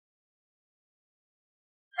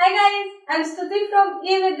Hi guys, I am स्तुति from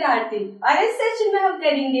ए विद्यार्थी और इस सेशन में हम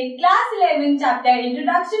करेंगे class 11 chapter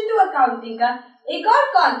introduction to accounting का एक और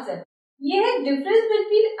कॉन्सेप्ट। ये है difference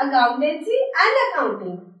between accountancy and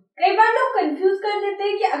accounting. कई बार लोग कंफ्यूज कर देते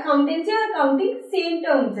हैं कि अकाउंटेंसी और अकाउंटिंग सेम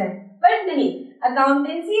टर्म्स है, बट नहीं,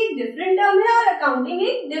 अकाउंटेंसी एक डिफरेंट टर्म है और अकाउंटिंग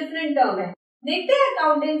एक डिफरेंट टर्म है। देखते हैं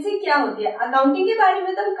अकाउंटेंसी क्या होती है। अकाउंटिंग के बारे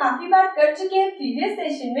में तो हम काफी बार कर चुके हैं प्रीवियस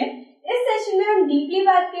सेशन में। इस सेशन में हम डीपली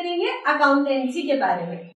बात करेंगे अकाउंटेंसी के बारे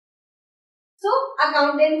में। सो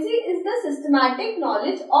accountancy is the systematic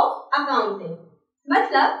knowledge of accounting.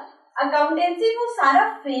 मतलब अकाउंटेंसी वो सारा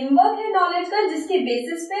फ्रेमवर्क है नॉलेज का जिसके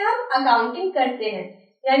बेसिस पे हम अकाउंटिंग करते हैं,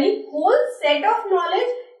 यानी होल सेट ऑफ नॉलेज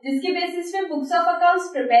जिसके बेसिस पे बुक्स ऑफ अकाउंट्स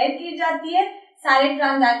प्रिपेयर की जाती है, सारे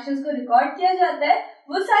ट्रांजैक्शंस को रिकॉर्ड किया जाता है,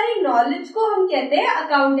 वो सारी नॉलेज को हम कहते हैं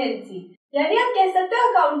अकाउंटेंसी। यानी आप कह सकते हो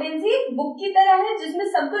अकाउंटेंसी एक बुक की तरह है जिसमें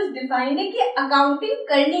सब कुछ डिफाइंड है कि अकाउंटिंग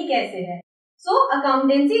करनी कैसे है। सो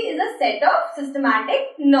accountancy is a set of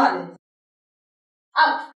systematic knowledge.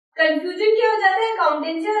 अब कंफ्यूजन क्या हो जाता है,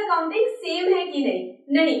 अकाउंटेंसी और अकाउंटिंग सेम है कि नहीं?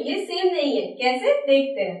 नहीं, ये सेम नहीं है। कैसे,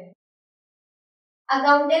 देखते हैं।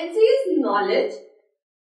 Accountancy is knowledge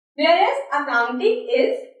whereas accounting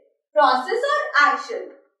is process और एक्शन।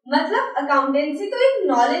 मतलब अकाउंटेंसी तो एक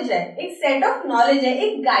नॉलेज है, एक सेट ऑफ नॉलेज है,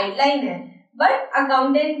 एक गाइडलाइन है, but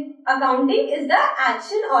accounting is the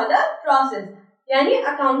action और द प्रोसेस। यानी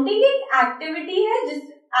अकाउंटिंग एक एक्टिविटी है जिस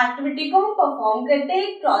एक्टिविटी को हम परफॉर्म करते हैं,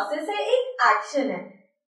 एक प्रोसेस है, एक एक्शन है।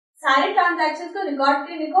 सारे ट्रांजैक्शंस को रिकॉर्ड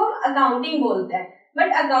करने को हम अकाउंटिंग बोलते हैं,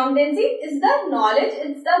 but accountancy is the knowledge,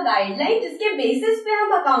 it's the guideline जिसके बेसिस पे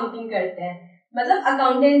हम अकाउंटिंग करते हैं। मतलब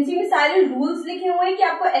अकाउंटेंसी में सारे रूल्स लिखे हुए हैं कि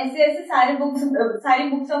आपको ऐसे ऐसे सारी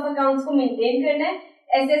बुक्स ऑफ अकाउंट्स को मेंटेन करना है,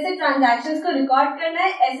 ऐसे ऐसे ट्रांजैक्शंस को रिकॉर्ड करना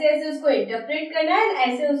है, ऐसे ऐसे उसको इंटरप्रेट करना है,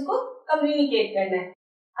 ऐसे उसको कम्युनिकेट करना है।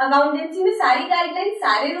 अकाउंटेंसी में सारी गाइडलाइन,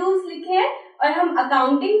 सारे रूल्स लिखे हैं और हम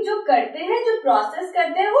अकाउंटिंग जो करते हैं, जो प्रोसेस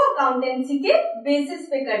करते हैं, वो अकाउंटेंसी के बेसिस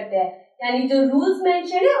पे करते हैं, यानी जो रूल्स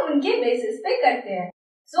मेंशन है उनके बेसिस पे करते हैं।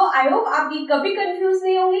 सो आई होप आप ये कभी कंफ्यूज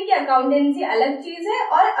नहीं होंगे कि अकाउंटेंसी अलग चीज है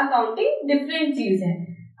और अकाउंटिंग डिफरेंट चीज है।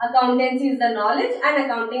 Accountancy is the knowledge and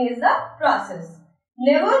accounting is the process.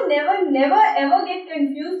 Never never never ever get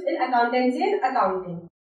confused in accountancy and accounting,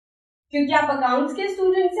 क्योंकि आप अकाउंट्स के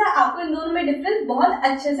स्टूडेंट्स हैं, आपको इन दोनों में डिफरेंस बहुत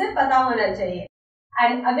अच्छे से पता होना चाहिए।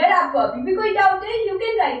 एंड अगर आपको अभी भी कोई डाउट है, you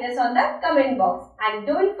can write us on the comment box and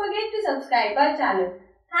don't forget to subscribe our channel.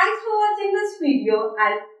 Thanks for watching this video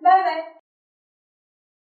and bye bye.